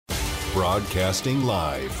Broadcasting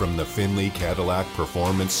live from the Findlay Cadillac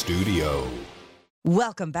Performance Studio.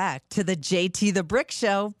 Welcome back to the JT the Brick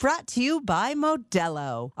Show, brought to you by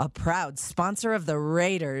Modelo, a proud sponsor of the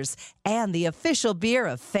Raiders and the official beer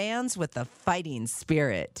of fans with the fighting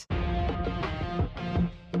spirit.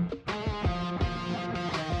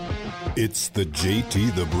 It's the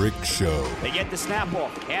JT the Brick Show. They get the snap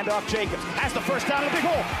off. Hand off Jacobs. Has the first down in the big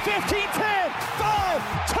hole. 15-10.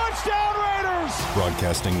 5. Touchdown Raiders.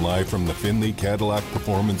 Broadcasting live from the Findlay Cadillac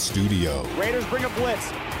Performance Studio. Raiders bring a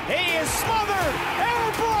blitz. He is smothered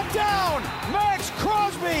and brought down. Max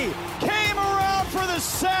Crosby came around for the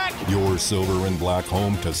sack. Your silver and black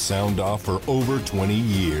home to sound off for over 20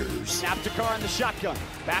 years. Snap to Carr in the shotgun.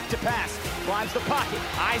 Back to pass. Climbs the pocket.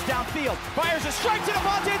 Eyes downfield. Fires a strike to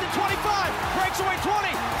Devontae at the 25. Breaks away 20.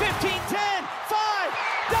 15-10. 5.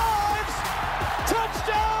 Dives.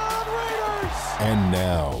 Touchdown Raiders. And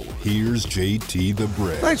now, here's JT the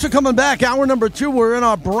Brick. Thanks for coming back. Hour number 2. We're in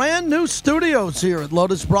our brand new studios here at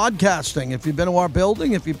Lotus Broadcasting. If you've been to our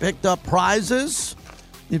building, if you picked up prizes,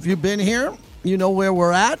 if you've been here, you know where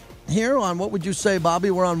we're at here on, what would you say,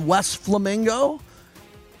 Bobby? We're on West Flamingo,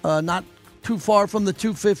 not too far from the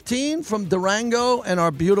 215 from Durango, and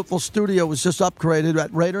our beautiful studio was just upgraded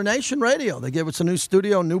at Raider Nation Radio. They gave us a new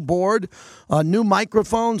studio, new board, new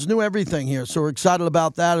microphones, new everything here. So we're excited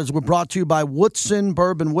about that as we're brought to you by Woodson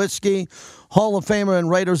Bourbon Whiskey. Hall of Famer and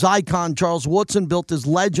Raiders icon Charles Woodson built his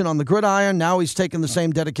legend on the gridiron. Now he's taken the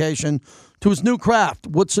same dedication to his new craft,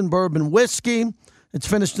 Woodson Bourbon Whiskey. It's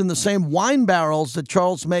finished in the same wine barrels that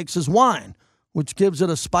Charles makes his wine, which gives it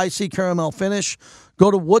a spicy caramel finish. Go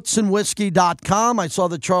to woodsonwhiskey.com. I saw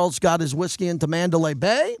that Charles got his whiskey into Mandalay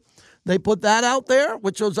Bay. They put that out there,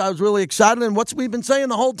 which was, I was really excited. And what's we've been saying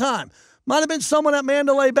the whole time? Might have been someone at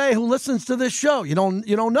Mandalay Bay who listens to this show. You don't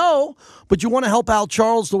know, but you want to help out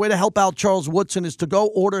Charles. The way to help out Charles Woodson is to go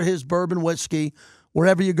order his bourbon whiskey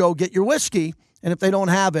wherever you go get your whiskey. And if they don't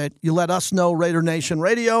have it, you let us know, Raider Nation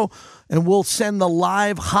Radio, and we'll send the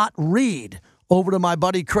live hot read over to my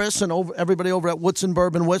buddy Chris and everybody over at Woodson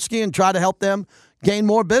Bourbon Whiskey and try to help them gain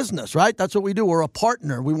more business, right? That's what we do. We're a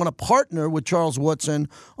partner. We want to partner with Charles Woodson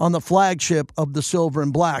on the flagship of the Silver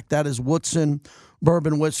and Black. That is Woodson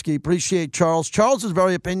Bourbon Whiskey. Appreciate Charles. Charles is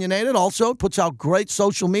very opinionated. Also puts out great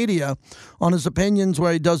social media on his opinions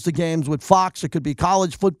where he does the games with Fox. It could be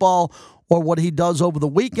college football or what he does over the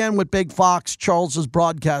weekend with Big Fox. Charles's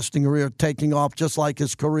broadcasting career taking off just like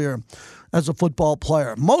his career as a football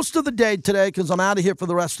player. Most of the day today, because I'm out of here for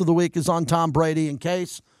the rest of the week, is on Tom Brady in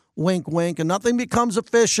case, wink, wink, and nothing becomes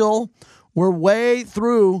official. We're way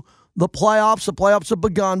through the playoffs. The playoffs have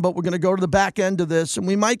begun, but we're going to go to the back end of this, and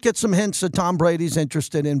we might get some hints that Tom Brady's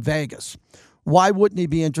interested in Vegas. Why wouldn't he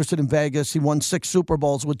be interested in Vegas? He won 6 Super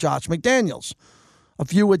Bowls with Josh McDaniels, a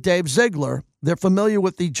few with Dave Ziegler. They're familiar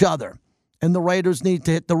with each other, and the Raiders need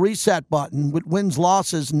to hit the reset button with wins,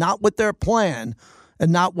 losses, not with their plan,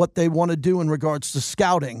 and not what they want to do in regards to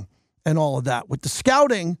scouting and all of that. With the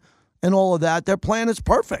scouting and all of that, their plan is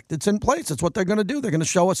perfect. It's in place. It's what they're going to do. They're going to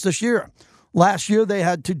show us this year. Last year, they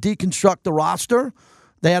had to deconstruct the roster.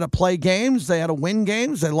 They had to play games. They had to win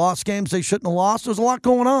games. They lost games they shouldn't have lost. There's a lot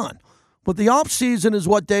going on. But the offseason is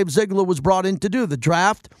what Dave Ziegler was brought in to do. The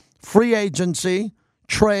draft, free agency,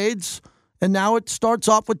 trades, and now it starts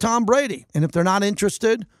off with Tom Brady. And if they're not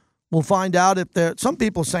interested, we'll find out if they're – some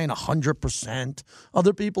people are saying 100%.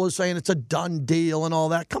 Other people are saying it's a done deal and all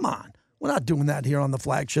that. Come on. We're not doing that here on the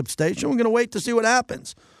flagship station. We're going to wait to see what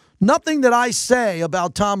happens. Nothing that I say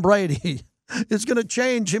about Tom Brady is going to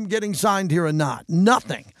change him getting signed here or not.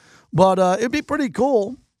 Nothing. But it'd be pretty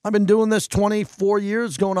cool. I've been doing this 24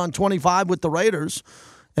 years, going on 25 with the Raiders.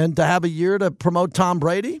 And to have a year to promote Tom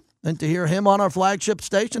Brady and to hear him on our flagship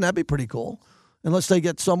station, that'd be pretty cool. Unless they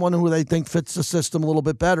get someone who they think fits the system a little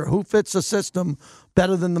bit better. Who fits the system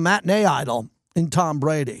better than the matinee idol in Tom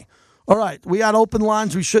Brady? All right, we got open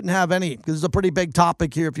lines. We shouldn't have any because it's a pretty big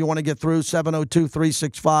topic here if you want to get through.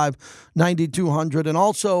 702-365-9200. And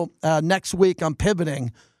also, next week, I'm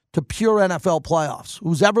pivoting to pure NFL playoffs.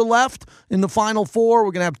 Who's ever left in the Final Four,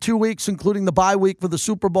 we're going to have 2 weeks, including the bye week for the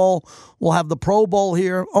Super Bowl. We'll have the Pro Bowl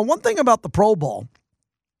here. Oh, one thing about the Pro Bowl,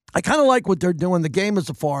 I kind of like what they're doing. The game is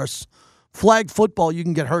a farce. Flag football, you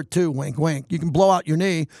can get hurt too, wink, wink. You can blow out your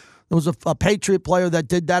knee. There was a Patriot player that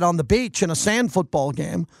did that on the beach in a sand football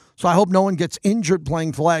game. So I hope no one gets injured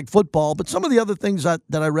playing flag football. But some of the other things that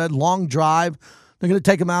I read, long drive, they're going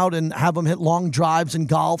to take them out and have them hit long drives in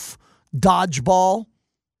golf. Dodgeball.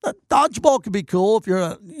 Dodgeball could be cool. If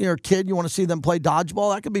you're a kid, you want to see them play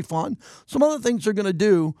dodgeball, that could be fun. Some other things they're going to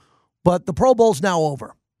do, but the Pro Bowl's now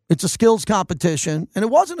over. It's a skills competition, and it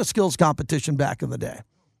wasn't a skills competition back in the day.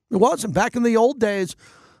 It wasn't. Back in the old days,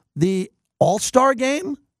 the All-Star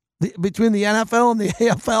game between the NFL and the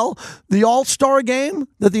AFL, the All-Star game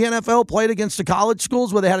that the NFL played against the college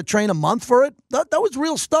schools where they had to train a month for it, that was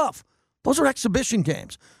real stuff. Those are exhibition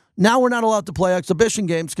games. Now we're not allowed to play exhibition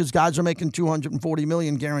games because guys are making $240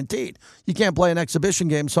 million guaranteed. You can't play an exhibition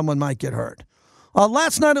game. Someone might get hurt.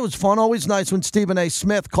 Last night it was fun. Always nice when Stephen A.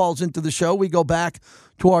 Smith calls into the show. We go back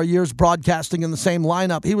to our years broadcasting in the same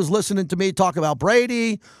lineup. He was listening to me talk about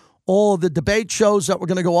Brady, all of the debate shows that were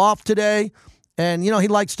going to go off today. And, he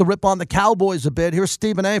likes to rip on the Cowboys a bit. Here's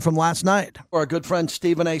Stephen A. from last night. Our good friend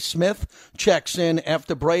Stephen A. Smith checks in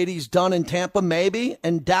after Brady's done in Tampa, maybe,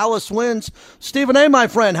 and Dallas wins. Stephen A., my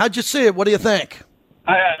friend, how'd you see it? What do you think?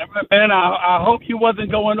 I hope you wasn't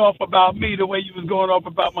going off about me the way you was going off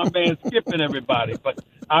about my man Skip and everybody. But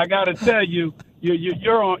I got to tell you,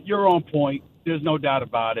 you're on point. There's no doubt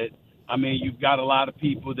about it. I mean, you've got a lot of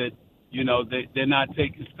people that, they're not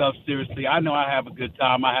taking stuff seriously. I know I have a good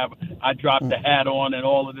time. I dropped the hat on and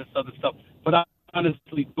all of this other stuff. But I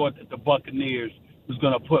honestly thought that the Buccaneers was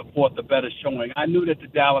going to put forth a better showing. I knew that the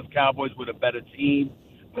Dallas Cowboys were a better team,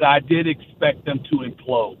 but I did expect them to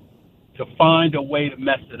implode, to find a way to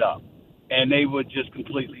mess it up. And they were just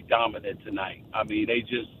completely dominant tonight. I mean, they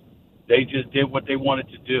just did what they wanted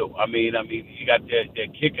to do. I mean, you got their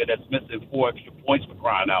kicker that's missing 4 extra points for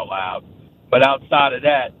crying out loud. But outside of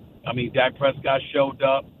that, I mean, Dak Prescott showed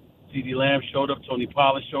up, CeeDee Lamb showed up, Tony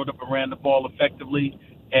Pollard showed up and ran the ball effectively,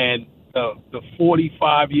 and the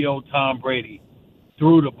 45-year-old Tom Brady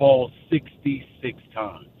threw the ball 66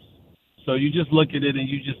 times. So you just look at it and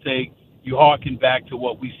you just say, you harken back to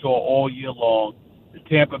what we saw all year long. The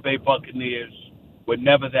Tampa Bay Buccaneers were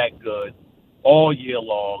never that good all year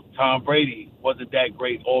long. Tom Brady wasn't that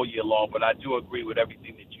great all year long, but I do agree with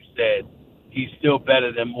everything that you said. He's still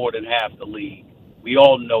better than more than half the league. We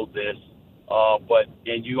all know this,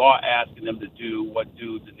 and you are asking them to do what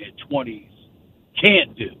dudes in their 20s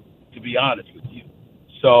can't do, to be honest with you.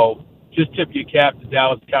 So just tip your cap. The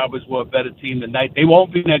Dallas Cowboys were a better team tonight. They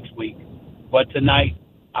won't be next week, but tonight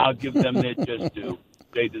I'll give them their just due.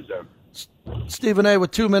 They deserve it. Stephen A.,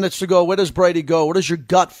 with 2 minutes to go, where does Brady go? What does your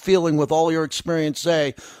gut feeling with all your experience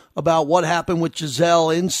say about what happened with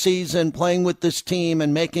Giselle in season, playing with this team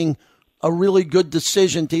and making a really good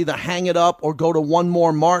decision to either hang it up or go to one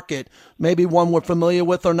more market, maybe one we're familiar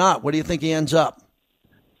with or not? Where do you think he ends up?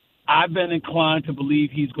 I've been inclined to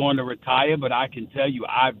believe he's going to retire, but I can tell you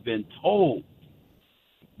I've been told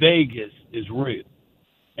Vegas is real.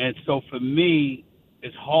 And so for me,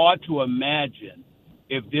 it's hard to imagine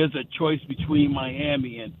if there's a choice between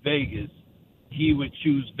Miami and Vegas, he would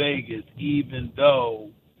choose Vegas, even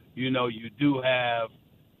though, you do have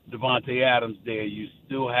Devontae Adams there. You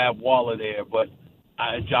still have Waller there, but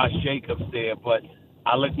Josh Jacobs there. But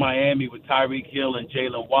I like Miami with Tyreek Hill and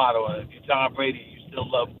Jalen Waddle. And if you're Tom Brady, you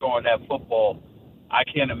still love throwing that football. I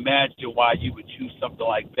can't imagine why you would choose something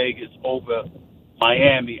like Vegas over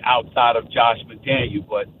Miami outside of Josh McDaniel.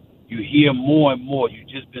 But you hear more and more. You've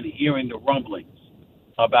just been hearing the rumblings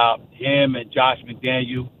about him and Josh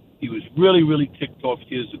McDaniel. He was really, really ticked off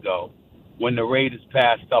years ago when the Raiders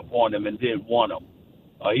passed up on him and didn't want him.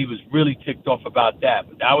 He was really ticked off about that,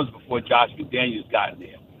 but that was before Josh McDaniels got in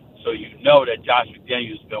there. So you know that Josh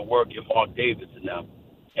McDaniels has been working Mark Davis and them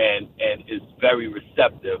and is very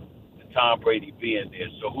receptive to Tom Brady being there.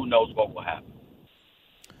 So who knows what will happen.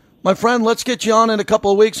 My friend, let's get you on in a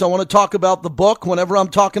couple of weeks. I want to talk about the book. Whenever I'm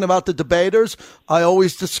talking about the debaters, I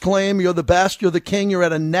always disclaim you're the best, you're the king, you're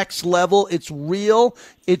at a next level. It's real,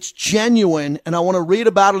 it's genuine, and I want to read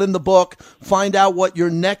about it in the book, find out what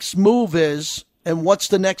your next move is, and what's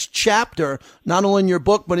the next chapter, not only in your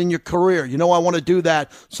book, but in your career. I want to do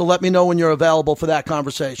that, so let me know when you're available for that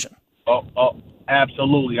conversation. Oh,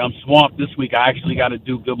 absolutely. I'm swamped this week. I actually got to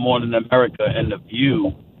do Good Morning America and The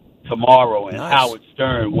View tomorrow and nice. Howard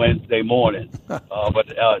Stern Wednesday morning. But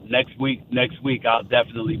next week I'll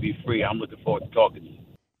definitely be free. I'm looking forward to talking to you.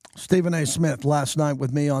 Stephen A. Smith last night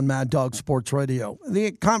with me on Mad Dog Sports Radio.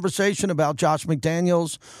 The conversation about Josh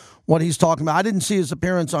McDaniels, what he's talking about. I didn't see his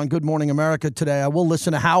appearance on Good Morning America today. I will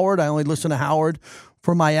listen to Howard. I only listen to Howard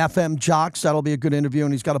for my FM jocks. That'll be a good interview,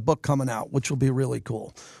 and he's got a book coming out, which will be really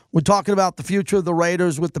cool. We're talking about the future of the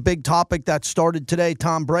Raiders with the big topic that started today,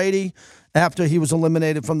 Tom Brady, after he was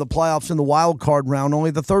eliminated from the playoffs in the wild card round.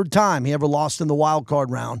 Only the third time he ever lost in the wild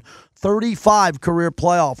card round. 35 career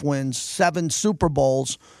playoff wins, 7 Super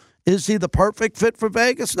Bowls. Is he the perfect fit for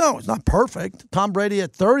Vegas? No, he's not perfect. Tom Brady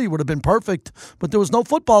at 30 would have been perfect, but there was no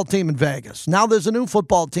football team in Vegas. Now there's a new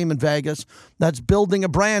football team in Vegas that's building a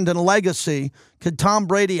brand and a legacy. Could Tom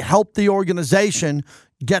Brady help the organization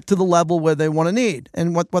get to the level where they want to need?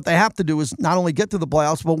 And what they have to do is not only get to the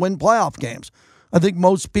playoffs, but win playoff games. I think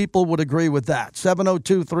most people would agree with that.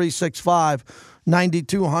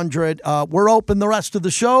 702-365-9200. We're open the rest of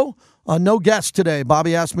the show. No guest today.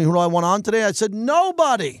 Bobby asked me who do I want on today. I said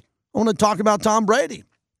nobody. I want to talk about Tom Brady.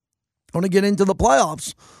 I want to get into the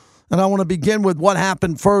playoffs. And I want to begin with what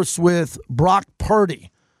happened first with Brock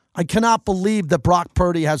Purdy. I cannot believe that Brock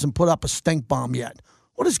Purdy hasn't put up a stink bomb yet.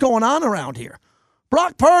 What is going on around here?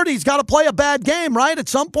 Brock Purdy's got to play a bad game, right, at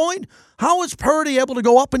some point? How is Purdy able to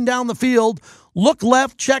go up and down the field, look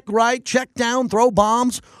left, check right, check down, throw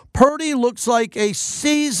bombs? Purdy looks like a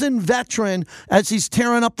seasoned veteran as he's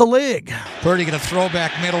tearing up the league. Purdy going to throw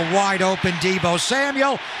back middle, wide open, Deebo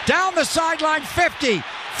Samuel, down the sideline, 50,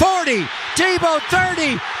 40, Deebo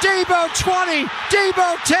 30, Deebo 20,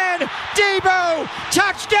 Deebo 10, Deebo,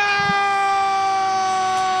 touchdown!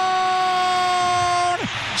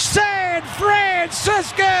 San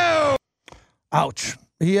Francisco! Ouch.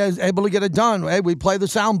 He is able to get it done. Hey, we play the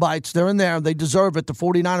sound bites. They're in there. They deserve it. The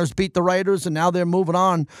 49ers beat the Raiders, and now they're moving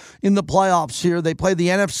on in the playoffs here. They play the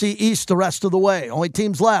NFC East the rest of the way. Only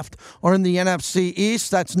teams left are in the NFC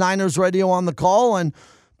East. That's Niners Radio on the call, and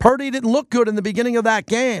Purdy didn't look good in the beginning of that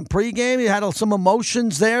game. Pre-game, he had some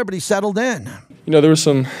emotions there, but he settled in. You know, there was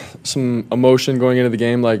some emotion going into the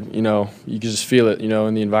game. Like, you know, you could just feel it, you know,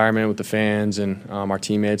 in the environment with the fans and our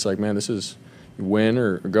teammates. Like, man, this is win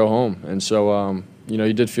or go home. And so, you know,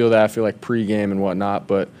 you did feel that. I feel like pre-game and whatnot.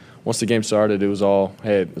 But once the game started, it was all,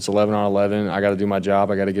 hey, it's 11 on 11. I got to do my job.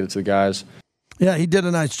 I got to get it to the guys. Yeah, he did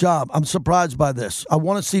a nice job. I'm surprised by this. I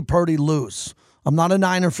want to see Purdy lose. I'm not a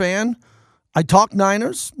Niner fan. I talk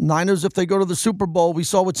Niners. Niners, if they go to the Super Bowl, we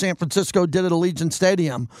saw what San Francisco did at Allegiant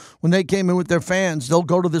Stadium. When they came in with their fans, they'll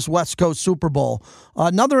go to this West Coast Super Bowl.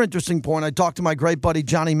 Another interesting point, I talked to my great buddy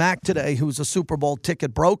Johnny Mack today, who's a Super Bowl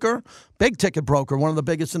ticket broker, big ticket broker, one of the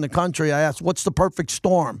biggest in the country. I asked, what's the perfect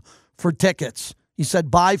storm for tickets? He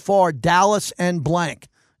said, by far, Dallas and blank.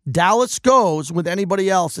 Dallas goes with anybody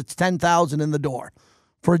else, it's $10,000 in the door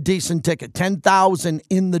for a decent ticket. $10,000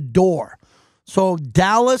 in the door. So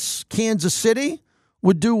Dallas, Kansas City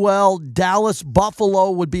would do well. Dallas,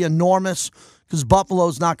 Buffalo would be enormous because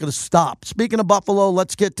Buffalo's not going to stop. Speaking of Buffalo,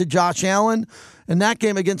 let's get to Josh Allen and that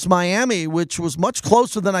game against Miami, which was much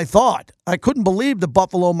closer than I thought. I couldn't believe that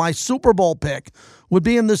Buffalo, my Super Bowl pick, would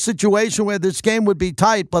be in this situation where this game would be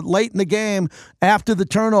tight. But late in the game, after the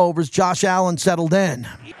turnovers, Josh Allen settled in.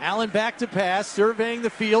 Allen back to pass, surveying the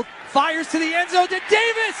field, fires to the end zone to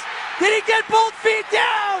Davis. Did he get both feet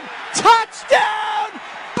down? Touchdown,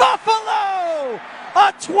 Buffalo!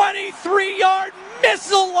 A 23-yard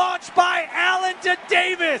missile launch by Allen to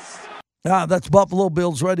Davis. That's Buffalo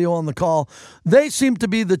Bills Radio on the call. They seem to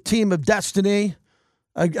be the team of destiny.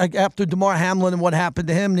 After Damar Hamlin and what happened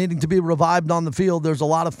to him needing to be revived on the field, there's a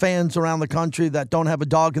lot of fans around the country that don't have a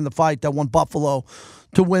dog in the fight that want Buffalo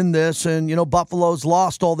to win this. And, you know, Buffalo's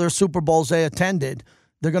lost all their Super Bowls they attended.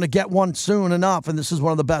 They're going to get one soon enough, and this is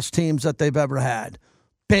one of the best teams that they've ever had.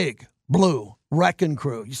 Big, blue, wrecking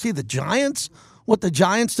crew. You see the Giants? What the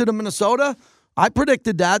Giants did in Minnesota? I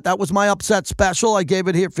predicted that. That was my upset special. I gave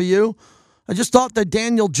it here for you. I just thought that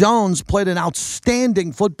Daniel Jones played an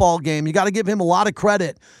outstanding football game. You got to give him a lot of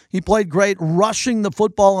credit. He played great rushing the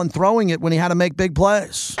football and throwing it when he had to make big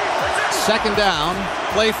plays. Second down,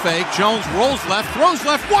 play fake. Jones rolls left, throws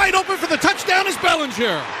left, wide open for the touchdown is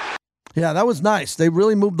Bellinger. Yeah, that was nice. They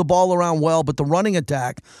really moved the ball around well, but the running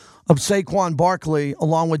attack of Saquon Barkley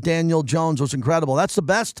along with Daniel Jones was incredible. That's the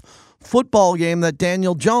best football game that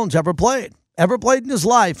Daniel Jones ever played in his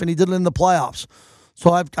life, and he did it in the playoffs.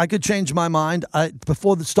 So I could change my mind.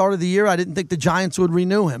 Before the start of the year, I didn't think the Giants would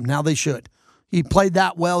renew him. Now they should. He played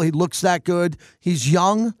that well. He looks that good. He's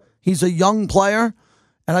young. He's a young player.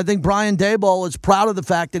 And I think Brian Daboll is proud of the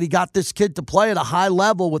fact that he got this kid to play at a high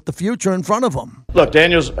level with the future in front of him. Look,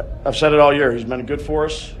 Daniel's, I've said it all year, he's been good for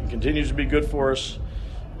us. He continues to be good for us.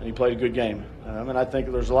 And he played a good game. And I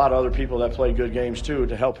think there's a lot of other people that play good games, too,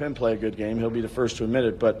 to help him play a good game. He'll be the first to admit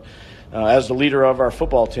it. But as the leader of our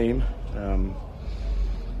football team, I'm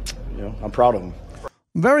proud of him.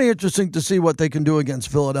 Very interesting to see what they can do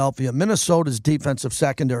against Philadelphia. Minnesota's defensive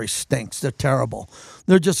secondary stinks. They're terrible.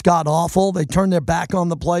 They're just god-awful. They turn their back on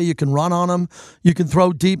the play. You can run on them. You can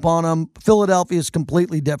throw deep on them. Philadelphia is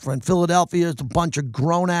completely different. Philadelphia is a bunch of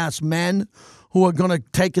grown-ass men who are going to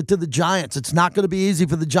take it to the Giants. It's not going to be easy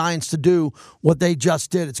for the Giants to do what they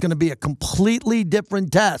just did. It's going to be a completely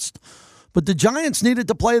different test. But the Giants needed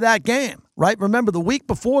to play that game, right? Remember, the week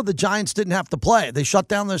before, the Giants didn't have to play. They shut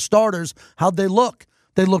down their starters. How'd they look?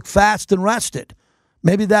 They look fast and rested.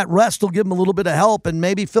 Maybe that rest will give them a little bit of help, and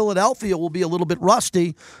maybe Philadelphia will be a little bit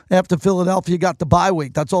rusty after Philadelphia got the bye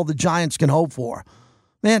week. That's all the Giants can hope for.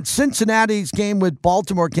 Man, Cincinnati's game with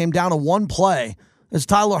Baltimore came down to one play as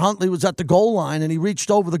Tyler Huntley was at the goal line, and he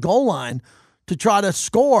reached over the goal line to try to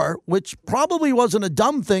score, which probably wasn't a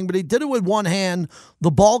dumb thing, but he did it with one hand.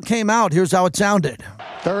 The ball came out. Here's how it sounded.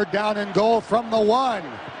 3rd down and goal from the 1.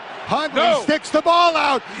 Huntley sticks the ball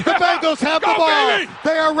out. The Bengals have the ball. Baby.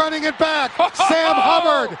 They are running it back. Sam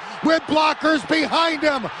Hubbard with blockers behind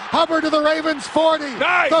him. Hubbard to the Ravens 40,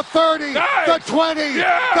 the 30, the 20,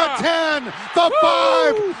 the 10, the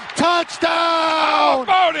 5. Touchdown!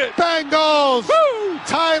 Bengals!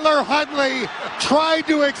 Tyler Huntley tried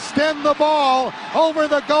to extend the ball over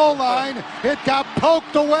the goal line. It got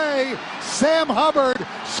poked away. Sam Hubbard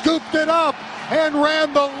scooped it up and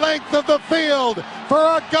ran the length of the field for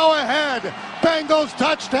a go-ahead Bengals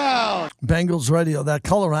touchdown. Bengals radio, that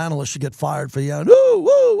color analyst should get fired for yelling, woo,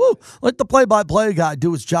 woo, woo. Let the play-by-play guy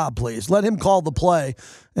do his job, please. Let him call the play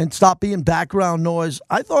and stop being background noise.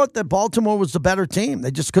 I thought that Baltimore was the better team.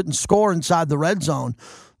 They just couldn't score inside the red zone.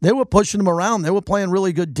 They were pushing them around. They were playing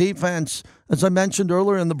really good defense. As I mentioned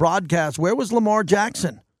earlier in the broadcast, where was Lamar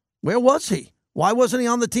Jackson? Where was he? Why wasn't he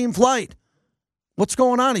on the team flight? What's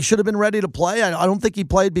going on? He should have been ready to play. I don't think he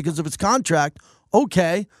played because of his contract.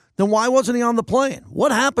 Okay, then why wasn't he on the plane?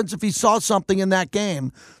 What happens if he saw something in that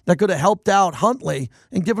game that could have helped out Huntley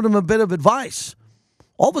and given him a bit of advice?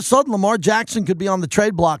 All of a sudden, Lamar Jackson could be on the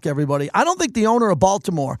trade block, everybody. I don't think the owner of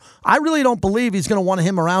Baltimore, I really don't believe he's going to want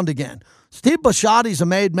him around again. Steve Bisciotti's a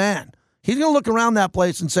made man. He's going to look around that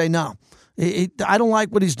place and say, no, I don't like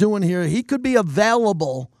what he's doing here. He could be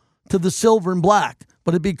available to the silver and black,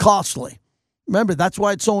 but it'd be costly. Remember, that's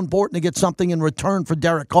why it's so important to get something in return for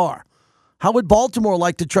Derek Carr. How would Baltimore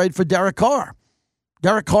like to trade for Derek Carr?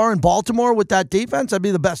 Derek Carr in Baltimore with that defense, that'd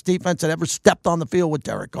be the best defense that ever stepped on the field with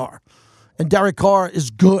Derek Carr. And Derek Carr is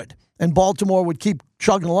good. And Baltimore would keep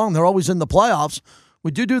chugging along. They're always in the playoffs.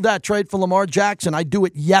 Would you do that trade for Lamar Jackson? I'd do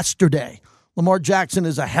it yesterday. Lamar Jackson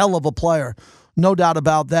is a hell of a player. No doubt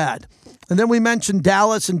about that. And then we mentioned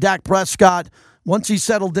Dallas and Dak Prescott. Once he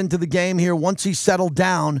settled into the game here, once he settled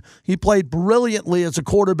down, he played brilliantly as a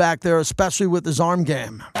quarterback there, especially with his arm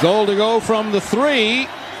game. Goal to go from the 3,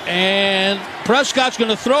 and Prescott's going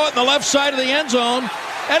to throw it in the left side of the end zone,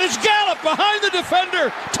 and it's Gallup behind the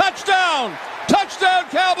defender. Touchdown! Touchdown,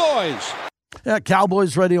 Cowboys! Yeah,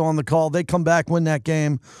 Cowboys radio on the call. They come back, win that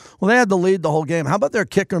game. Well, they had the lead the whole game. How about their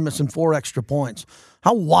kicker missing 4 extra points?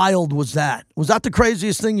 How wild was that? Was that the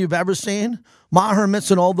craziest thing you've ever seen? Maher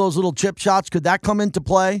missing all those little chip shots. Could that come into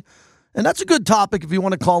play? And that's a good topic if you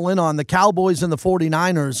want to call in on the Cowboys and the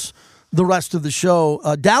 49ers the rest of the show.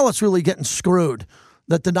 Dallas really getting screwed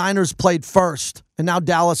that the Niners played first, and now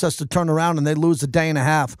Dallas has to turn around and they lose a day and a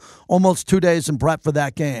half, almost 2 days in prep for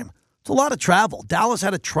that game. It's a lot of travel. Dallas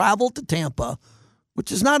had to travel to Tampa,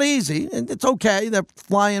 which is not easy, and it's okay. They're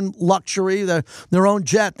flying luxury, their own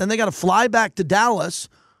jet. Then they got to fly back to Dallas.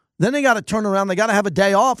 Then they got to turn around. They got to have a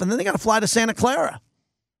day off, and then they got to fly to Santa Clara.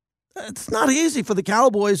 It's not easy for the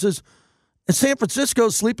Cowboys as San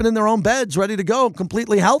Francisco's sleeping in their own beds, ready to go,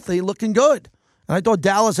 completely healthy, looking good. And I thought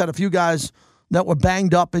Dallas had a few guys that were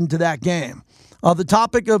banged up into that game. The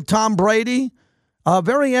topic of Tom Brady,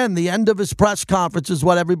 very end, the end of his press conference is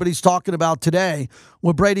what everybody's talking about today,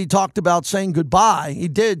 where Brady talked about saying goodbye. He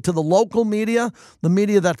did to the local media, the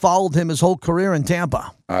media that followed him his whole career in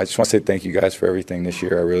Tampa. I just want to say thank you guys for everything this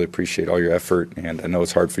year. I really appreciate all your effort, and I know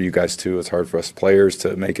it's hard for you guys too. It's hard for us players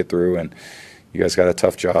to make it through, and you guys got a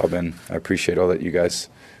tough job, and I appreciate all that you guys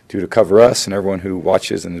do to cover us and everyone who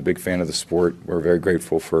watches and is a big fan of the sport. We're very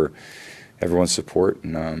grateful for everyone's support,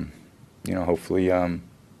 and hopefully,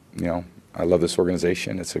 I love this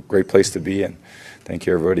organization. It's a great place to be, and thank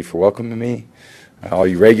you, everybody, for welcoming me, all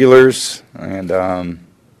you regulars, and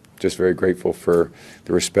just very grateful for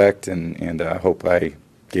the respect, and I hope I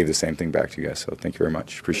gave the same thing back to you guys. So thank you very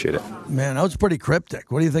much. Appreciate it. Man, that was pretty cryptic.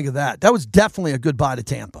 What do you think of that? That was definitely a goodbye to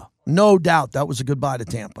Tampa. No doubt that was a goodbye to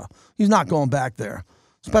Tampa. He's not going back there,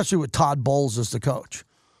 especially with Todd Bowles as the coach.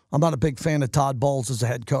 I'm not a big fan of Todd Bowles as a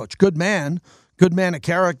head coach. Good man of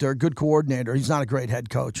character, good coordinator. He's not a great head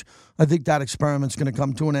coach. I think that experiment's going to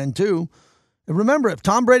come to an end, too. And remember, if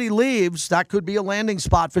Tom Brady leaves, that could be a landing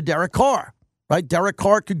spot for Derek Carr, right? Derek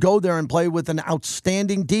Carr could go there and play with an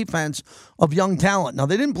outstanding defense of young talent. Now,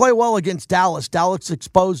 they didn't play well against Dallas. Dallas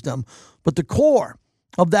exposed them. But the core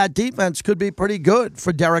of that defense could be pretty good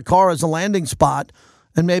for Derek Carr as a landing spot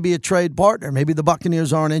and maybe a trade partner. Maybe the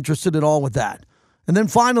Buccaneers aren't interested at all with that. And then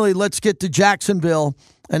finally, let's get to Jacksonville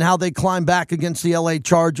and how they climb back against the L.A.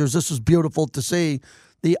 Chargers. This was beautiful to see.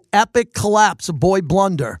 The epic collapse of Boy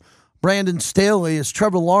Blunder, Brandon Staley, as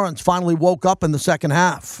Trevor Lawrence finally woke up in the second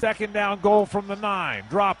half. Second down goal from the 9,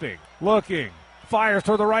 dropping, looking, fires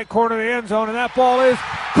toward the right corner of the end zone, and that ball is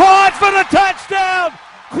caught for the touchdown.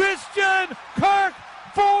 Christian Kirk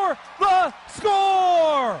for the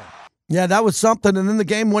score. Yeah, that was something. And then the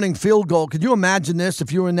game-winning field goal. Could you imagine this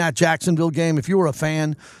if you were in that Jacksonville game, if you were a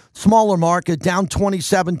fan? Smaller market, down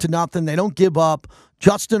 27-0. They don't give up.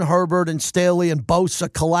 Justin Herbert and Staley and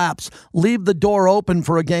Bosa collapse. Leave the door open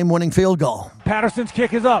for a game-winning field goal. Patterson's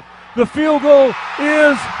kick is up. The field goal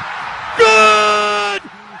is good!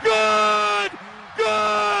 Good!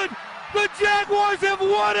 Good! The Jaguars have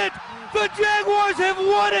won it! The Jaguars have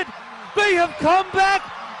won it! They have come back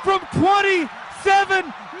from 27-0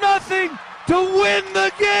 to win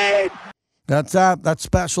the game! That's that. That's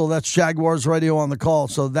special. That's Jaguars Radio on the call.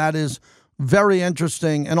 So that is very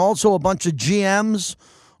interesting. And also a bunch of GMs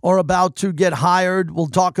are about to get hired. We'll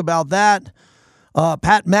talk about that.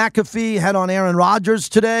 Pat McAfee had on Aaron Rodgers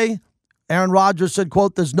today. Aaron Rodgers said,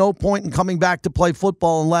 quote, "There's no point in coming back to play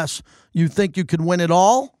football unless you think you can win it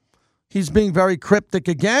all." He's being very cryptic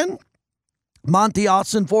again. Monty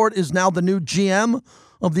Ossenfort is now the new GM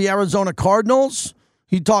of the Arizona Cardinals.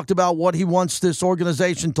 He talked about what he wants this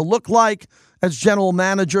organization to look like as general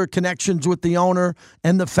manager, connections with the owner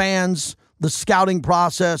and the fans, the scouting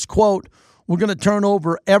process. Quote, "We're going to turn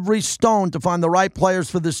over every stone to find the right players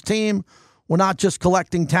for this team. We're not just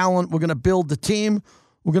collecting talent. We're going to build the team.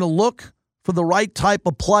 We're going to look for the right type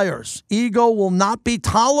of players. Ego will not be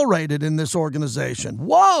tolerated in this organization."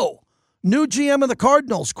 Whoa! New GM of the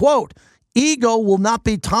Cardinals, quote, "Ego will not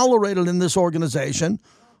be tolerated in this organization.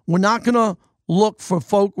 We're not going to look for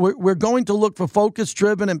we're going to look for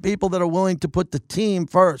focus-driven and people that are willing to put the team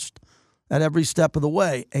first at every step of the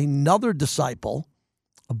way." Another disciple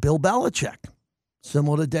of Bill Belichick,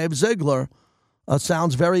 similar to Dave Ziegler,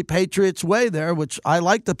 sounds very Patriots way there, which I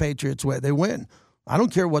like the Patriots way. They win. I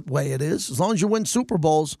don't care what way it is. As long as you win Super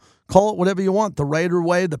Bowls, call it whatever you want. The Raider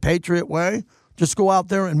way, the Patriot way. Just go out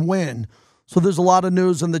there and win. So there's a lot of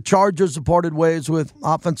news, and the Chargers have parted ways with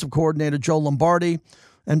offensive coordinator Joe Lombardi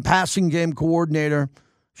and passing game coordinator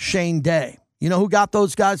Shane Day. You know who got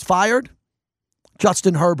those guys fired?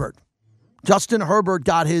 Justin Herbert. Justin Herbert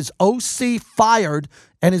got his OC fired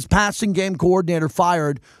and his passing game coordinator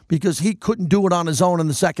fired because he couldn't do it on his own in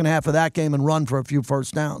the second half of that game and run for a few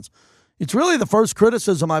first downs. It's really the first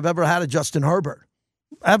criticism I've ever had of Justin Herbert.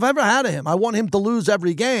 I've ever had of him. I want him to lose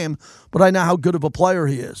every game, but I know how good of a player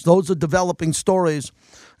he is. Those are developing stories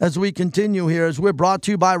as we continue here, as we're brought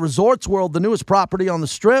to you by Resorts World, the newest property on the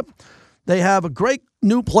Strip. They have a great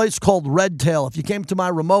new place called Red Tail. If you came to my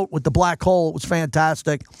remote with the black hole, it was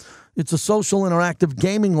fantastic. It's a social interactive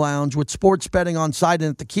gaming lounge with sports betting on site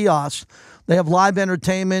and at the kiosk. They have live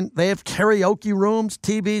entertainment. They have karaoke rooms,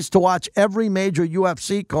 TVs to watch every major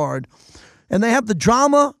UFC card. And they have the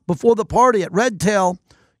drama before the party at Red Tail.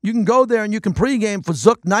 You can go there and you can pregame for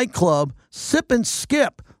Zook Nightclub, sip and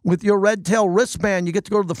skip with your Red Tail wristband. You get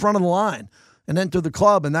to go to the front of the line and enter the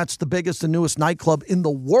club, and that's the biggest and newest nightclub in the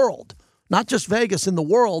world. Not just Vegas, in the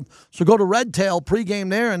world. So go to Red Tail, pregame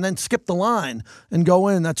there, and then skip the line and go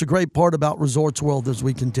in. That's a great part about Resorts World as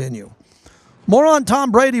we continue. More on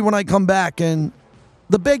Tom Brady when I come back, and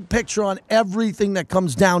the big picture on everything that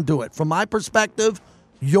comes down to it. From my perspective,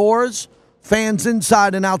 yours, fans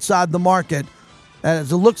inside and outside the market,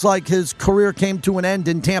 as it looks like his career came to an end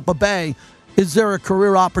in Tampa Bay. Is there a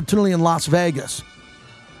career opportunity in Las Vegas?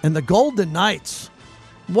 And the Golden Knights.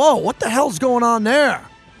 Whoa, what the hell's going on there?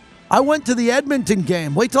 I went to the Edmonton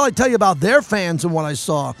game. Wait till I tell you about their fans and what I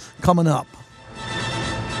saw coming up.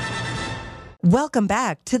 Welcome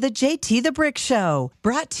back to the JT the Brick Show,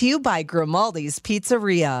 brought to you by Grimaldi's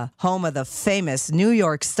Pizzeria, home of the famous New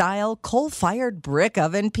York-style coal-fired brick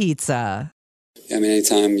oven pizza. I mean,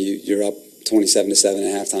 anytime you're up 27-7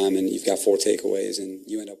 at halftime and you've got 4 takeaways and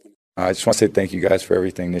you end up winning. I just want to say thank you guys for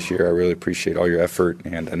everything this year. I really appreciate all your effort,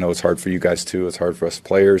 and I know it's hard for you guys too. It's hard for us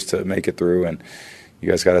players to make it through, and you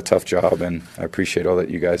guys got a tough job, and I appreciate all that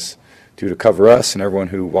you guys do to cover us and everyone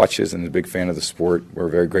who watches and is a big fan of the sport. We're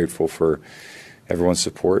very grateful for everyone's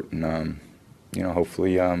support, and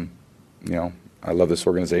hopefully, I love this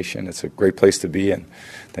organization. It's a great place to be, and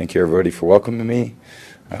thank you everybody for welcoming me,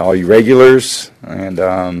 all you regulars, and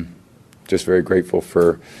just very grateful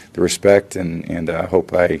for the respect, and I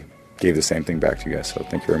hope I gave the same thing back to you guys. So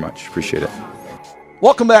thank you very much. Appreciate it.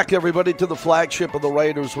 Welcome back, everybody, to the flagship of the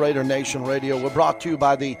Raiders, Raider Nation Radio. We're brought to you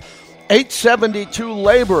by the 872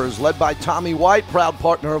 Laborers, led by Tommy White, proud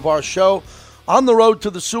partner of our show. On the road to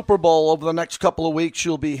the Super Bowl over the next couple of weeks,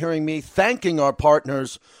 you'll be hearing me thanking our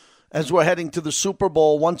partners as we're heading to the Super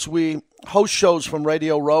Bowl. Once we host shows from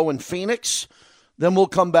Radio Row in Phoenix, then we'll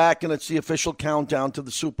come back and it's the official countdown to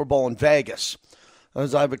the Super Bowl in Vegas.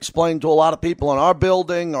 As I've explained to a lot of people in our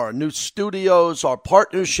building, our new studios, our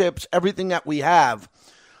partnerships, everything that we have,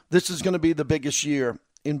 this is going to be the biggest year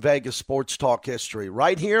in Vegas sports talk history.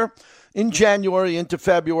 Right here in January into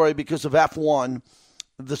February because of F1,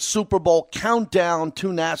 the Super Bowl countdown to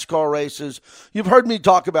NASCAR races. You've heard me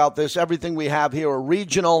talk about this. Everything we have here, a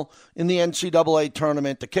regional in the NCAA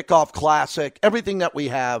tournament, the Kickoff Classic, everything that we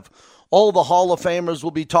have. All the Hall of Famers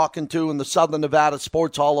we'll be talking to in the Southern Nevada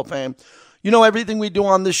Sports Hall of Fame. You know, everything we do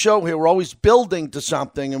on this show here, we're always building to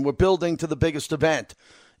something, and we're building to the biggest event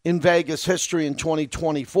in Vegas history in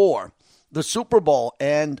 2024, the Super Bowl.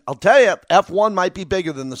 And I'll tell you, F1 might be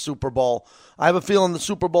bigger than the Super Bowl. I have a feeling the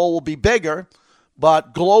Super Bowl will be bigger,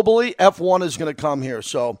 but globally, F1 is going to come here.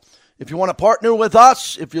 So if you want to partner with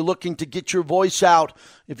us, if you're looking to get your voice out,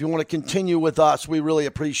 if you want to continue with us, we really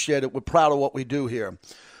appreciate it. We're proud of what we do here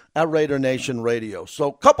at Raider Nation Radio. So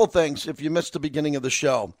a couple things, if you missed the beginning of the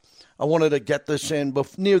show, I wanted to get this in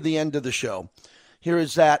near the end of the show. Here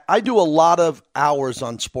is that I do a lot of hours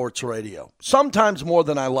on sports radio, sometimes more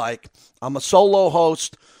than I like. I'm a solo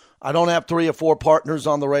host. I don't have 3 or 4 partners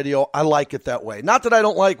on the radio. I like it that way. Not that I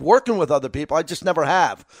don't like working with other people. I just never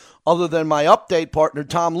have. Other than my update partner,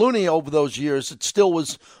 Tom Looney, over those years, it still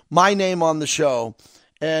was my name on the show.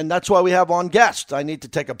 And that's why we have on guests. I need to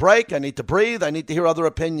take a break. I need to breathe. I need to hear other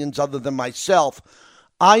opinions other than myself.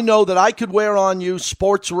 I know that I could wear on you.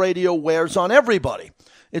 Sports radio wears on everybody.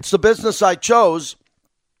 It's the business I chose,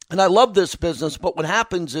 and I love this business, but what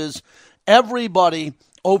happens is everybody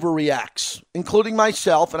overreacts, including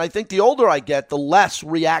myself, and I think the older I get, the less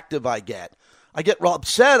reactive I get. I get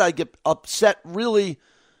upset really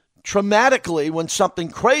traumatically when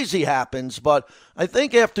something crazy happens, but I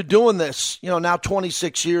think after doing this, now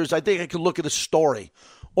 26 years, I think I could look at a story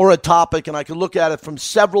or a topic, and I could look at it from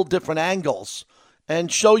several different angles and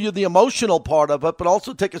show you the emotional part of it, but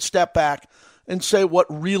also take a step back and say what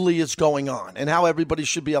really is going on and how everybody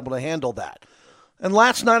should be able to handle that. And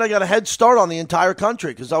last night I got a head start on the entire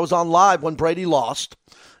country because I was on live when Brady lost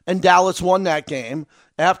and Dallas won that game.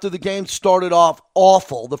 After the game started off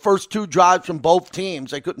awful, the first 2 drives from both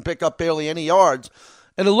teams, they couldn't pick up barely any yards,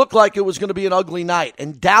 and it looked like it was going to be an ugly night.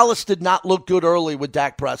 And Dallas did not look good early with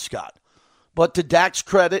Dak Prescott. But to Dak's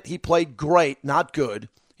credit, he played great, not good.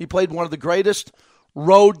 He played one of the greatest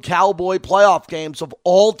road Cowboy playoff games of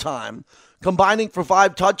all time, combining for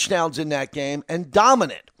 5 touchdowns in that game and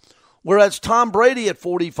dominant. Whereas Tom Brady at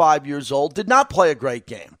 45 years old did not play a great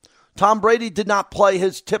game. Tom Brady did not play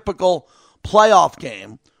his typical playoff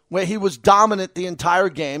game where he was dominant the entire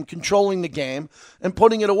game, controlling the game and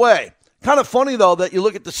putting it away. Kind of funny, though, that you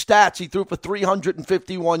look at the stats. He threw for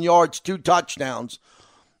 351 yards, 2 touchdowns,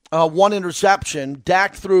 1 interception.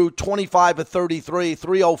 Dak threw 25 of 33,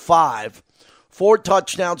 305. 4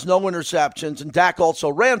 touchdowns, no interceptions, and Dak also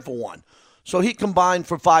ran for 1. So he combined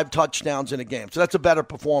for 5 touchdowns in a game. So that's a better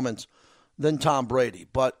performance than Tom Brady.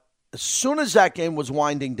 But as soon as that game was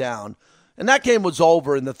winding down, and that game was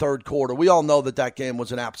over in the third quarter, we all know that game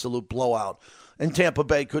was an absolute blowout, and Tampa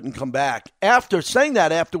Bay couldn't come back. After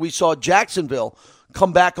we saw Jacksonville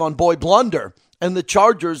come back on boy blunder, and the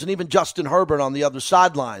Chargers and even Justin Herbert on the other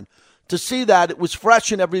sideline, to see that, it was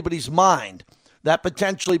fresh in everybody's mind that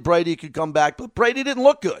potentially Brady could come back. But Brady didn't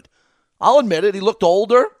look good. I'll admit it. He looked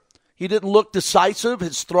older. He didn't look decisive.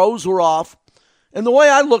 His throws were off. And the way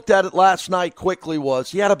I looked at it last night quickly was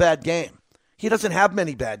he had a bad game. He doesn't have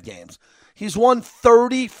many bad games. He's won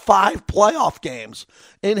 35 playoff games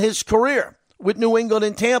in his career with New England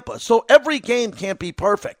and Tampa. So every game can't be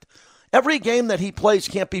perfect. Every game that he plays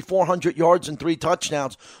can't be 400 yards and 3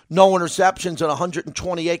 touchdowns, no interceptions, and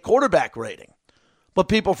 128 quarterback rating. But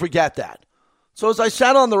people forget that. So as I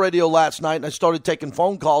sat on the radio last night and I started taking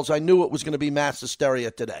phone calls, I knew it was going to be mass hysteria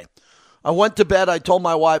today. I went to bed. I told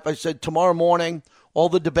my wife, I said, tomorrow morning, all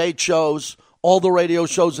the debate shows, all the radio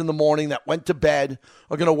shows in the morning that went to bed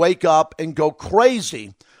are going to wake up and go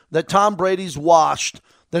crazy that Tom Brady's washed,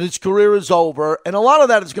 that his career is over. And a lot of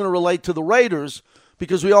that is going to relate to the Raiders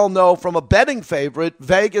because we all know from a betting favorite,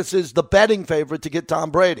 Vegas is the betting favorite to get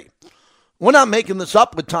Tom Brady. We're not making this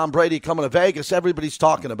up with Tom Brady coming to Vegas. Everybody's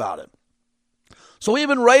talking about it. So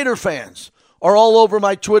even Raider fans are all over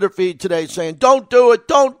my Twitter feed today saying, don't do it,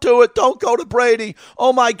 don't go to Brady.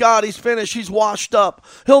 Oh, my God, he's finished, he's washed up.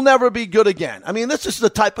 He'll never be good again. I mean, this is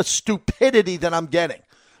the type of stupidity that I'm getting,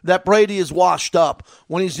 that Brady is washed up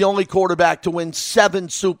when he's the only quarterback to win 7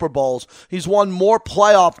 Super Bowls. He's won more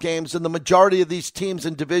playoff games than the majority of these teams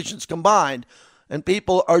and divisions combined, and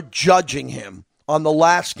people are judging him on the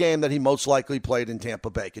last game that he most likely played in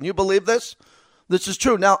Tampa Bay. Can you believe this? This is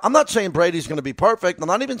true. Now, I'm not saying Brady's going to be perfect. I'm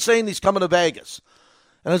not even saying he's coming to Vegas.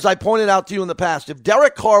 And as I pointed out to you in the past, if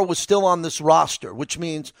Derek Carr was still on this roster, which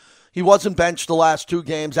means he wasn't benched the last 2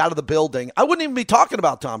 games out of the building, I wouldn't even be talking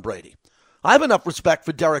about Tom Brady. I have enough respect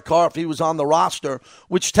for Derek Carr if he was on the roster,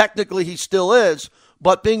 which technically he still is,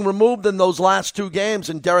 but being removed in those last 2 games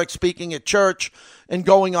and Derek speaking at church and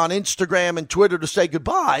going on Instagram and Twitter to say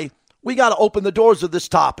goodbye, we got to open the doors of this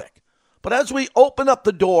topic. But as we open up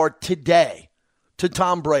the door today to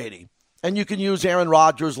Tom Brady, and you can use Aaron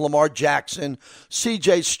Rodgers, Lamar Jackson,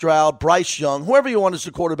 C.J. Stroud, Bryce Young, whoever you want as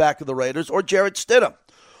the quarterback of the Raiders, or Jarrett Stidham.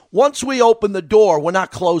 Once we open the door, we're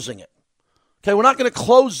not closing it. Okay, we're not going to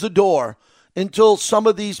close the door until some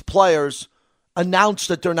of these players announce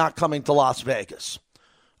that they're not coming to Las Vegas.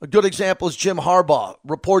 A good example is Jim Harbaugh.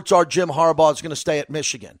 Reports are Jim Harbaugh is going to stay at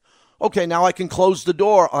Michigan. Okay, now I can close the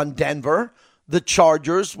door on Denver, the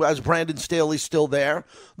Chargers, as Brandon Staley's still there,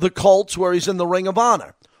 the Colts, where he's in the Ring of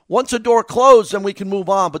Honor. Once a door closed, then we can move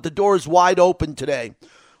on, but the door is wide open today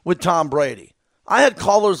with Tom Brady. I had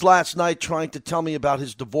callers last night trying to tell me about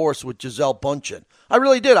his divorce with Gisele Bündchen. I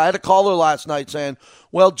really did. I had a caller last night saying,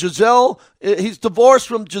 well, he's divorced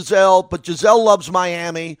from Gisele, but Gisele loves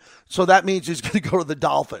Miami, so that means he's going to go to the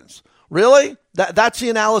Dolphins. Really? That's the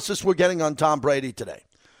analysis we're getting on Tom Brady today.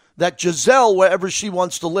 That Gisele, wherever she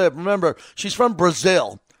wants to live, remember, she's from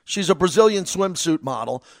Brazil. She's a Brazilian swimsuit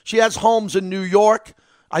model. She has homes in New York.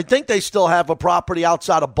 I think they still have a property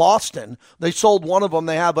outside of Boston. They sold one of them.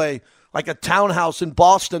 They have a townhouse in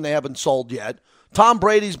Boston they haven't sold yet. Tom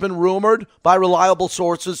Brady's been rumored by reliable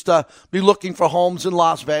sources to be looking for homes in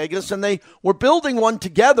Las Vegas, and they were building one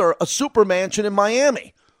together, a super mansion in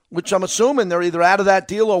Miami, which I'm assuming they're either out of that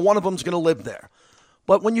deal or one of them's going to live there.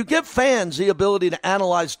 But when you give fans the ability to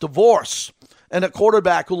analyze divorce and a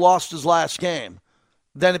quarterback who lost his last game,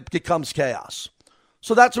 then it becomes chaos.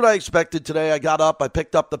 So that's what I expected today. I got up, I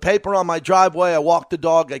picked up the paper on my driveway, I walked the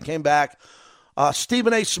dog, I came back.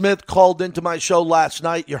 Stephen A. Smith called into my show last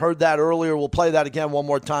night. You heard that earlier. We'll play that again one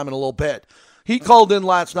more time in a little bit. He called in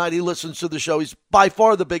last night. He listens to the show. He's by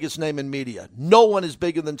far the biggest name in media. No one is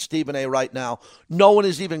bigger than Stephen A. right now. No one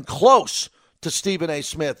is even close to Stephen A.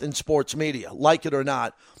 Smith in sports media, like it or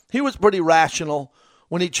not. He was pretty rational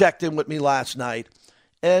when he checked in with me last night.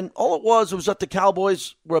 And all it was that the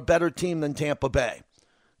Cowboys were a better team than Tampa Bay.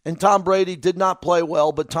 And Tom Brady did not play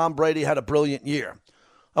well, but Tom Brady had a brilliant year.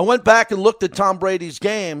 I went back and looked at Tom Brady's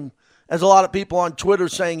game, as a lot of people on Twitter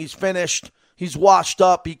saying he's finished, he's washed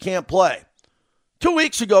up, he can't play. 2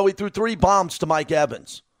 weeks ago, he threw 3 bombs to Mike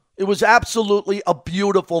Evans. It was absolutely a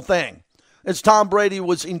beautiful thing, as Tom Brady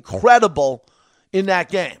was incredible in that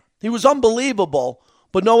game. He was unbelievable,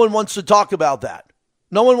 but no one wants to talk about that.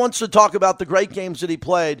 No one wants to talk about the great games that he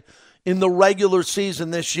played in the regular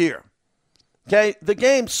season this year. Okay, the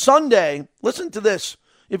game Sunday, listen to this.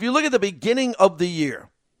 If you look at the beginning of the year,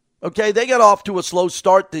 okay, they got off to a slow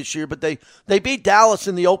start this year, but they beat Dallas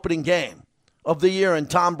in the opening game of the year, and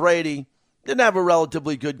Tom Brady didn't have a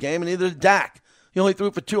relatively good game, and neither did Dak. He only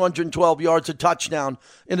threw for 212 yards, a touchdown,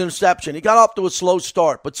 an interception. He got off to a slow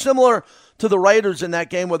start, but similar to the Raiders in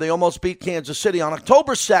that game where they almost beat Kansas City on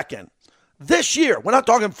October 2nd, this year, we're not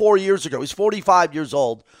talking 4 years ago, he's 45 years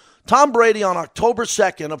old, Tom Brady on October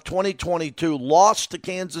 2nd of 2022 lost to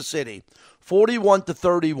Kansas City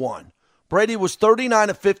 41-31. Brady was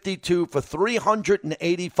 39 of 52 for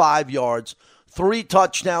 385 yards, 3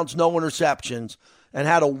 touchdowns, no interceptions, and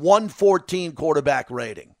had a 114 quarterback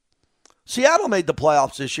rating. Seattle made the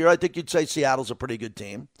playoffs this year. I think you'd say Seattle's a pretty good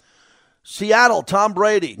team. Seattle, Tom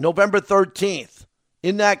Brady, November 13th.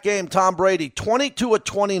 In that game, Tom Brady, 22 of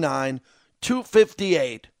 29,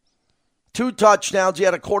 258, 2 touchdowns. He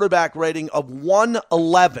had a quarterback rating of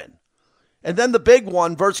 111. And then the big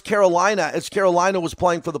one versus Carolina, as Carolina was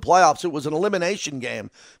playing for the playoffs. It was an elimination game,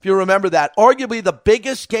 if you remember that. Arguably the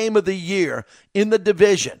biggest game of the year in the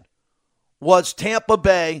division was Tampa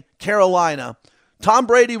Bay, Carolina. Tom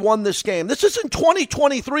Brady won this game. This is in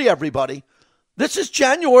 2023, everybody. This is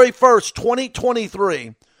January 1st,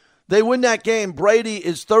 2023. They win that game. Brady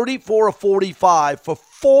is 34 of 45 for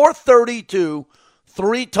 432,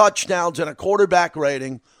 3 touchdowns, and a quarterback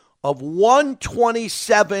rating of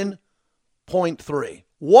 127.3.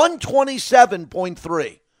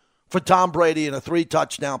 127.3 for Tom Brady in a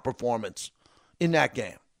 3-touchdown performance in that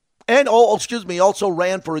game. And, also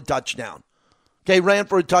ran for a touchdown. Okay, ran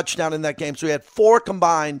for a touchdown in that game. So he had 4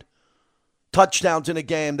 combined touchdowns in a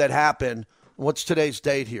game that happened. What's today's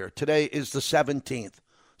date here? Today is the 17th.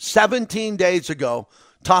 17 days ago,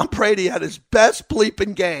 Tom Brady had his best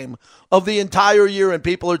bleeping game of the entire year, and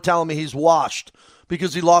people are telling me he's washed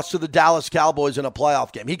because he lost to the Dallas Cowboys in a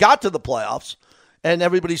playoff game. He got to the playoffs, and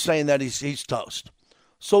everybody's saying that he's toast.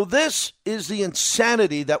 So this is the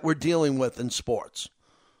insanity that we're dealing with in sports.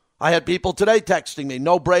 I had people today texting me,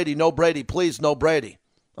 no Brady, please, no Brady.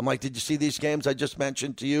 I'm like, did you see these games I just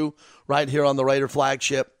mentioned to you right here on the Raider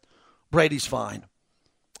flagship? Brady's fine.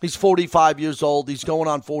 He's 45 years old. He's going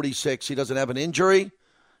on 46. He doesn't have an injury.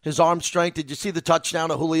 His arm strength. Did you see the touchdown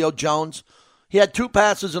to Julio Jones? He had 2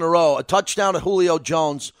 passes in a row. A touchdown to Julio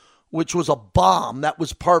Jones, which was a bomb. That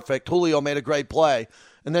was perfect. Julio made a great play.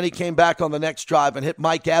 And then he came back on the next drive and hit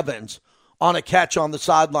Mike Evans on a catch on the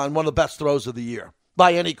sideline, one of the best throws of the year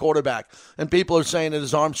by any quarterback. And people are saying that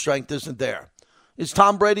his arm strength isn't there. Is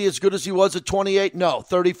Tom Brady as good as he was at 28? No.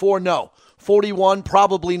 34? No. 41?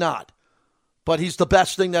 Probably not. But he's the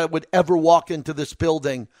best thing that would ever walk into this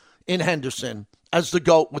building in Henderson as the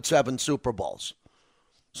GOAT with 7 Super Bowls.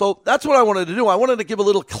 So that's what I wanted to do. I wanted to give a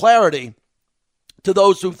little clarity to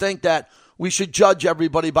those who think that we should judge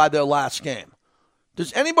everybody by their last game.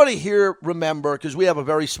 Does anybody here remember, because we have a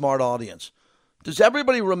very smart audience, does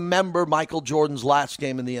everybody remember Michael Jordan's last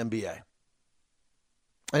game in the NBA?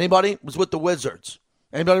 Anybody? It was with the Wizards.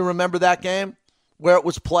 Anybody remember that game? Where it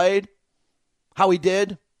was played? How he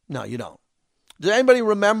did? No, you don't. Does anybody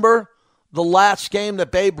remember the last game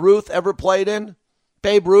that Babe Ruth ever played in?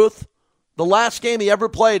 Babe Ruth? The last game he ever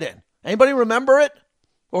played in. Anybody remember it?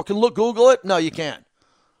 Or can Google it? No, you can't.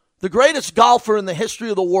 The greatest golfer in the history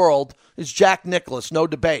of the world is Jack Nicklaus. No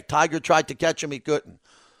debate. Tiger tried to catch him. He couldn't.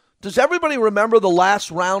 Does everybody remember the last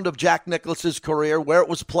round of Jack Nicklaus's career, where it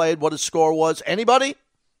was played, what his score was? Anybody?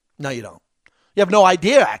 No, you don't. You have no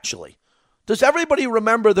idea, actually. Does everybody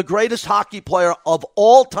remember the greatest hockey player of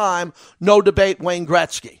all time? No debate, Wayne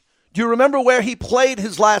Gretzky. Do you remember where he played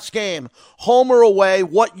his last game? Home or away?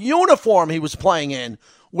 What uniform he was playing in?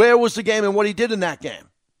 Where was the game and what he did in that game?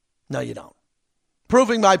 No, you don't.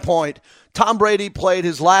 Proving my point, Tom Brady played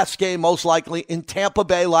his last game most likely in Tampa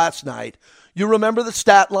Bay last night. You remember the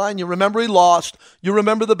stat line. You remember he lost. You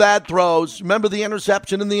remember the bad throws. You remember the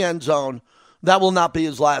interception in the end zone. That will not be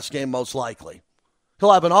his last game most likely.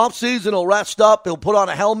 He'll have an offseason. He'll rest up. He'll put on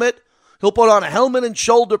a helmet. He'll put on a helmet and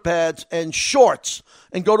shoulder pads and shorts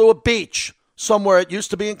and go to a beach somewhere. It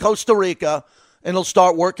used to be in Costa Rica, and he'll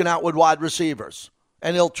start working out with wide receivers.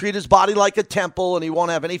 And he'll treat his body like a temple, and he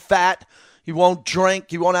won't have any fat. He won't drink.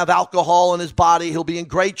 He won't have alcohol in his body. He'll be in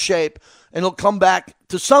great shape, and he'll come back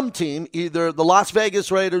to some team, either the Las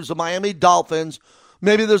Vegas Raiders, the Miami Dolphins.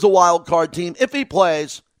 Maybe there's a wild card team if he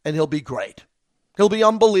plays, and he'll be great. He'll be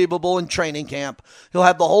unbelievable in training camp. He'll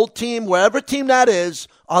have the whole team, wherever team that is,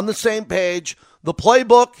 on the same page. The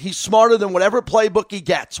playbook, he's smarter than whatever playbook he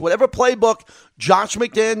gets. Whatever playbook Josh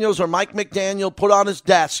McDaniels or Mike McDaniel put on his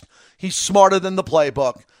desk, he's smarter than the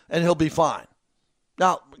playbook, and he'll be fine.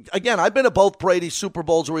 Now, again, I've been at both Brady's Super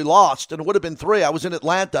Bowls where he lost, and it would have been 3. I was in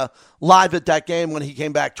Atlanta live at that game when he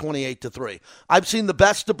came back 28-3. I've seen the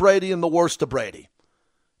best of Brady and the worst of Brady.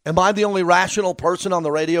 Am I the only rational person on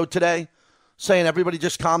the radio today saying everybody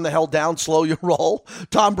just calm the hell down, slow your roll?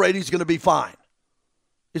 Tom Brady's going to be fine.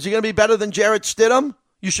 Is he going to be better than Jarrett Stidham?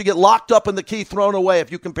 You should get locked up and the key thrown away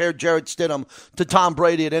if you compare Jarrett Stidham to Tom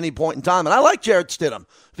Brady at any point in time. And I like Jarrett Stidham.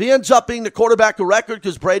 If he ends up being the quarterback of record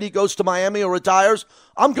because Brady goes to Miami or retires,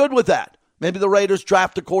 I'm good with that. Maybe the Raiders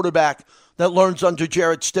draft a quarterback that learns under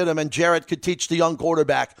Jarrett Stidham, and Jarrett could teach the young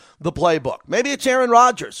quarterback the playbook. Maybe it's Aaron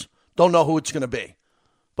Rodgers. Don't know who it's going to be.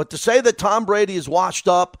 But to say that Tom Brady is washed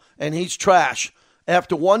up and he's trash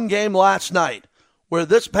after one game last night, where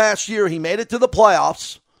this past year he made it to the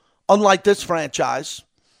playoffs, unlike this franchise,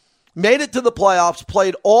 made it to the playoffs,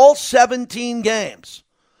 played all 17 games,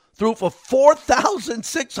 threw for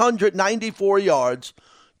 4,694 yards,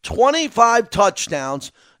 25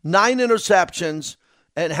 touchdowns, 9 interceptions,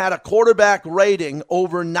 and had a quarterback rating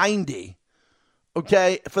over 90.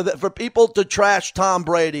 Okay, for people to trash Tom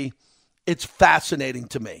Brady, it's fascinating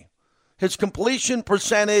to me. His completion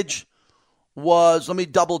percentage was, let me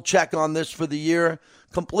double check on this for the year.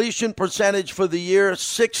 Completion percentage for the year,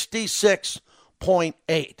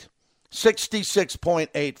 66.8.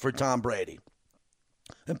 66.8 for Tom Brady.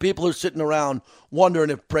 And people are sitting around wondering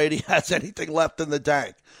if Brady has anything left in the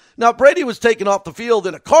tank. Now, if Brady was taken off the field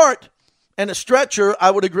in a cart and a stretcher,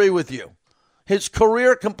 I would agree with you. His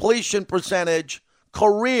career completion percentage,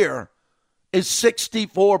 is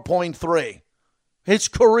 64.3. His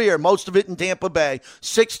career, most of it in Tampa Bay,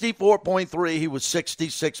 64.3. He was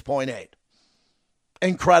 66.8.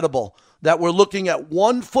 Incredible that we're looking at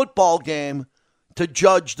one football game to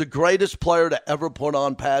judge the greatest player to ever put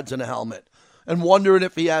on pads and a helmet and wondering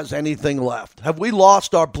if he has anything left. Have we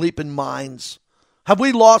lost our bleeping minds? Have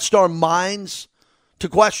we lost our minds to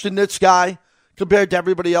question this guy compared to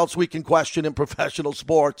everybody else we can question in professional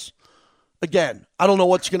sports? Again, I don't know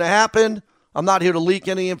what's going to happen. I'm not here to leak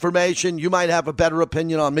any information. You might have a better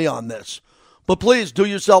opinion on me on this. But please do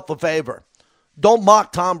yourself a favor. Don't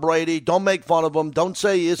mock Tom Brady. Don't make fun of him. Don't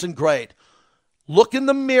say he isn't great. Look in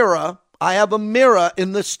the mirror. I have a mirror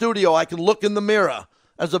in this studio. I can look in the mirror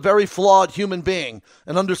as a very flawed human being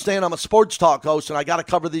and understand I'm a sports talk host and I got to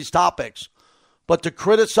cover these topics. But to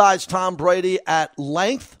criticize Tom Brady at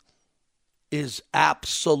length is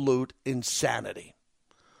absolute insanity.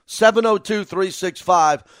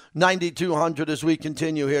 702-365-9200 as we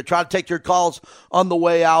continue here. Try to take your calls on the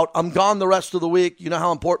way out. I'm gone the rest of the week. You know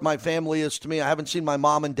how important my family is to me. I haven't seen my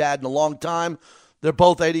mom and dad in a long time. They're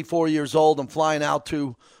both 84 years old. I'm flying out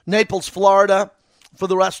to Naples, Florida for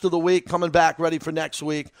the rest of the week, coming back ready for next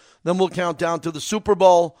week. Then we'll count down to the Super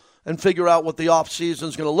Bowl and figure out what the offseason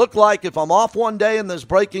is going to look like. If I'm off one day and there's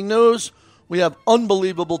breaking news, we have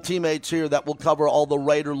unbelievable teammates here that will cover all the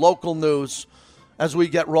Raider local news as we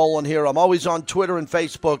get rolling here. I'm always on Twitter and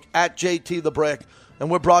Facebook at JT The Brick,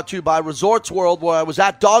 and we're brought to you by Resorts World, where I was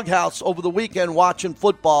at Doghouse over the weekend watching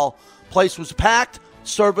football. Place was packed,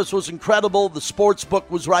 service was incredible, the sports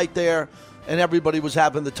book was right there, and everybody was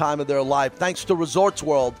having the time of their life. Thanks to Resorts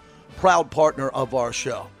World, proud partner of our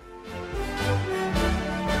show.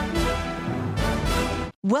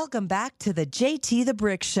 Welcome back to the JT The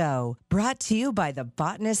Brick Show, brought to you by the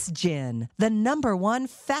Botanist Gin, the #1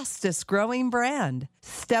 fastest growing brand.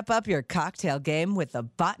 Step up your cocktail game with the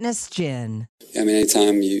Botanist Gin. I mean,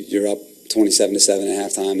 anytime you're up 27-7 at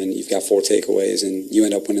halftime and you've got 4 takeaways and you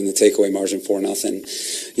end up winning the takeaway margin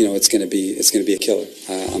 4-0, you know, it's going to be a killer.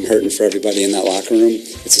 I'm hurting for everybody in that locker room.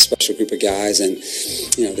 It's a special group of guys, and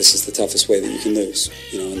you know, this is the toughest way that you can lose,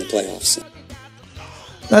 you know, in the playoffs.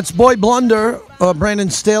 That's Boy Blunder, Brandon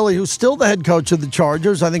Staley, who's still the head coach of the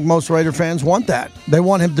Chargers. I think most Raider fans want that. They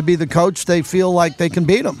want him to be the coach. They feel like they can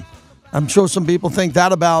beat him. I'm sure some people think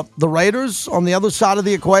that about the Raiders. On the other side of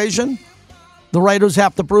the equation, the Raiders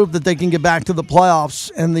have to prove that they can get back to the playoffs,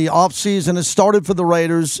 and the offseason has started for the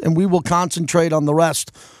Raiders, and we will concentrate on the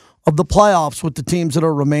rest of the playoffs with the teams that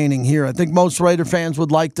are remaining here. I think most Raider fans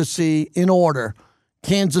would like to see, in order,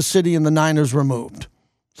 Kansas City and the Niners removed.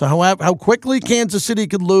 So how quickly Kansas City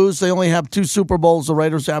could lose. They only have 2 Super Bowls. The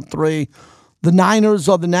Raiders have 3. The Niners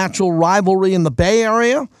are the natural rivalry in the Bay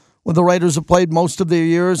Area, where the Raiders have played most of their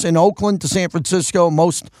years. In Oakland to San Francisco,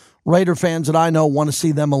 most Raider fans that I know want to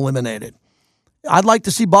see them eliminated. I'd like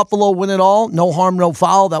to see Buffalo win it all. No harm, no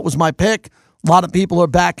foul. That was my pick. A lot of people are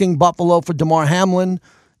backing Buffalo for Damar Hamlin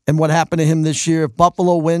and what happened to him this year. If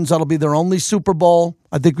Buffalo wins, that'll be their only Super Bowl.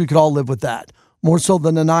 I think we could all live with that. More so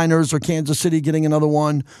than the Niners or Kansas City getting another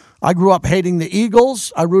one. I grew up hating the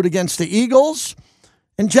Eagles. I root against the Eagles.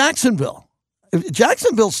 And Jacksonville. If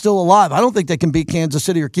Jacksonville's still alive, I don't think they can beat Kansas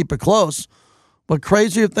City or keep it close. But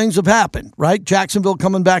crazier things have happened, right? Jacksonville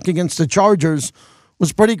coming back against the Chargers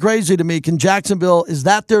was pretty crazy to me. Can Jacksonville, is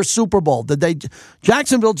that their Super Bowl?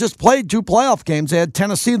 Jacksonville just played 2 playoff games. They had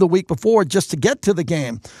Tennessee the week before just to get to the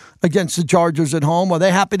game against the Chargers at home. Are they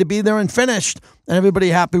happy to be there and finished? And everybody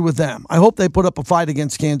happy with them. I hope they put up a fight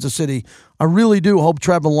against Kansas City. I really do hope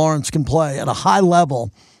Trevor Lawrence can play at a high level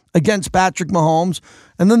against Patrick Mahomes.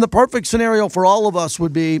 And then the perfect scenario for all of us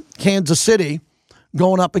would be Kansas City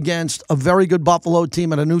going up against a very good Buffalo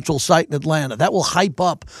team at a neutral site in Atlanta. That will hype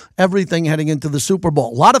up everything heading into the Super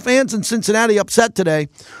Bowl. A lot of fans in Cincinnati upset today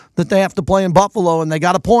that they have to play in Buffalo, and they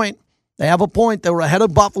got a point. They have a point. They were ahead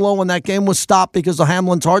of Buffalo when that game was stopped because of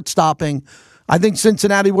Hamlin's heart stopping. I think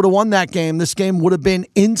Cincinnati would have won that game. This game would have been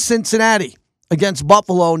in Cincinnati against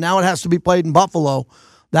Buffalo. Now it has to be played in Buffalo.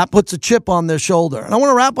 That puts a chip on their shoulder. And I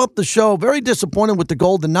want to wrap up the show. Very disappointed with the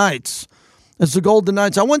Golden Knights. It's the Golden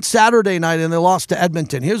Knights. I went Saturday night and they lost to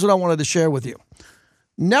Edmonton. Here's what I wanted to share with you.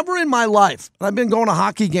 Never in my life, and I've been going to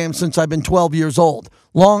hockey games since I've been 12 years old.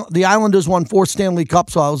 The Islanders won 4 Stanley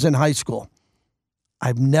Cups while I was in high school.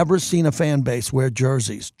 I've never seen a fan base wear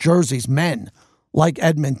jerseys, men, like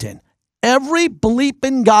Edmonton. Every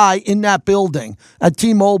bleeping guy in that building at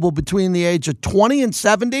T-Mobile between the age of 20 and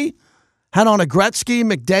 70 had on a Gretzky,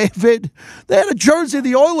 McDavid. They had a jersey of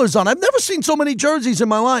the Oilers on. I've never seen so many jerseys in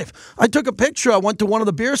my life. I took a picture. I went to one of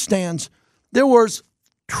the beer stands. There was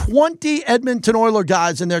 20 Edmonton Oiler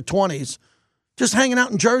guys in their 20s just hanging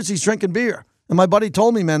out in jerseys, drinking beer. And my buddy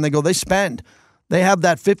told me, man, they spend. They have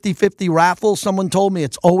that 50-50 raffle. Someone told me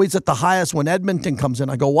it's always at the highest when Edmonton comes in.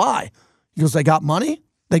 I go, why? He goes, they got money.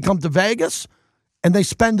 They come to Vegas, and they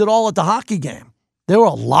spend it all at the hockey game. There were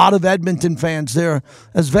a lot of Edmonton fans there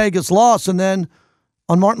as Vegas lost. And then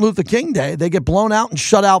on Martin Luther King Day, they get blown out and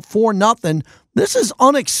shut out 4-0. This is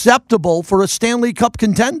unacceptable for a Stanley Cup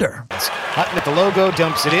contender. Hutton at the logo,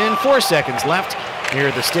 dumps it in. 4 seconds left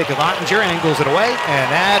near the stick of Ottinger, angles it away. And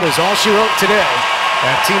that is all she wrote today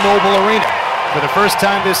at T-Mobile Arena. For the first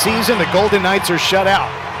time this season, the Golden Knights are shut out.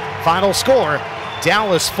 Final score,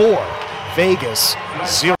 Dallas 4, Vegas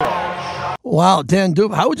 0. Wow, Dan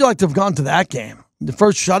Duva, how would you like to have gone to that game? The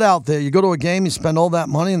first shutout there. You go to a game, you spend all that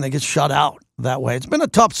money, and they get shut out that way. It's been a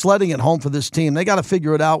tough sledding at home for this team. They got to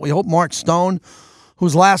figure it out. We hope Mark Stone,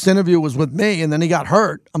 whose last interview was with me, and then he got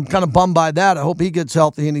hurt. I'm kind of bummed by that. I hope he gets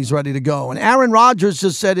healthy and he's ready to go. And Aaron Rodgers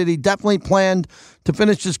just said that he definitely planned to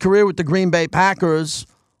finish his career with the Green Bay Packers.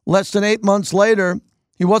 Less than 8 months later,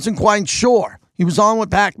 he wasn't quite sure. He was on what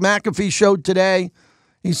Pat McAfee showed today.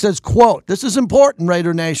 He says, quote, this is important,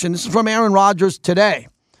 Raider Nation. This is from Aaron Rodgers today.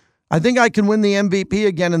 I think I can win the MVP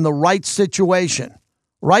again in the right situation.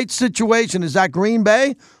 Right situation, is that Green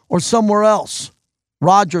Bay or somewhere else?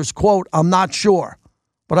 Rodgers, quote, I'm not sure,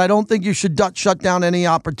 but I don't think you should shut down any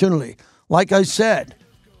opportunity. Like I said,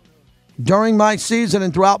 during my season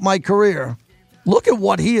and throughout my career, look at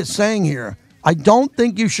what he is saying here. I don't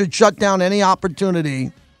think you should shut down any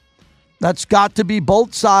opportunity. That's got to be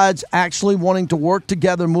both sides actually wanting to work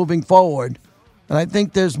together moving forward. And I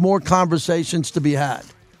think there's more conversations to be had.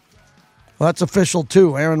 Well, that's official,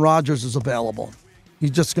 too. Aaron Rodgers is available.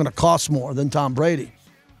 He's just going to cost more than Tom Brady.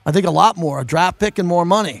 I think a lot more, a draft pick and more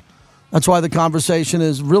money. That's why the conversation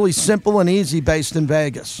is really simple and easy based in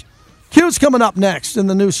Vegas. Q's coming up next in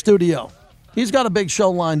the new studio. He's got a big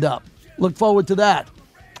show lined up. Look forward to that.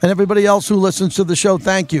 And everybody else who listens to the show,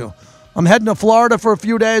 thank you. I'm heading to Florida for a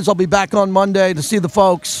few days. I'll be back on Monday to see the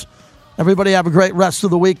folks. Everybody have a great rest of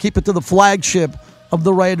the week. Keep it to the flagship of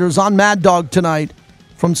the Raiders on Mad Dog tonight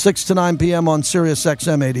from 6 to 9 p.m. on Sirius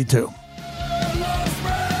XM 82.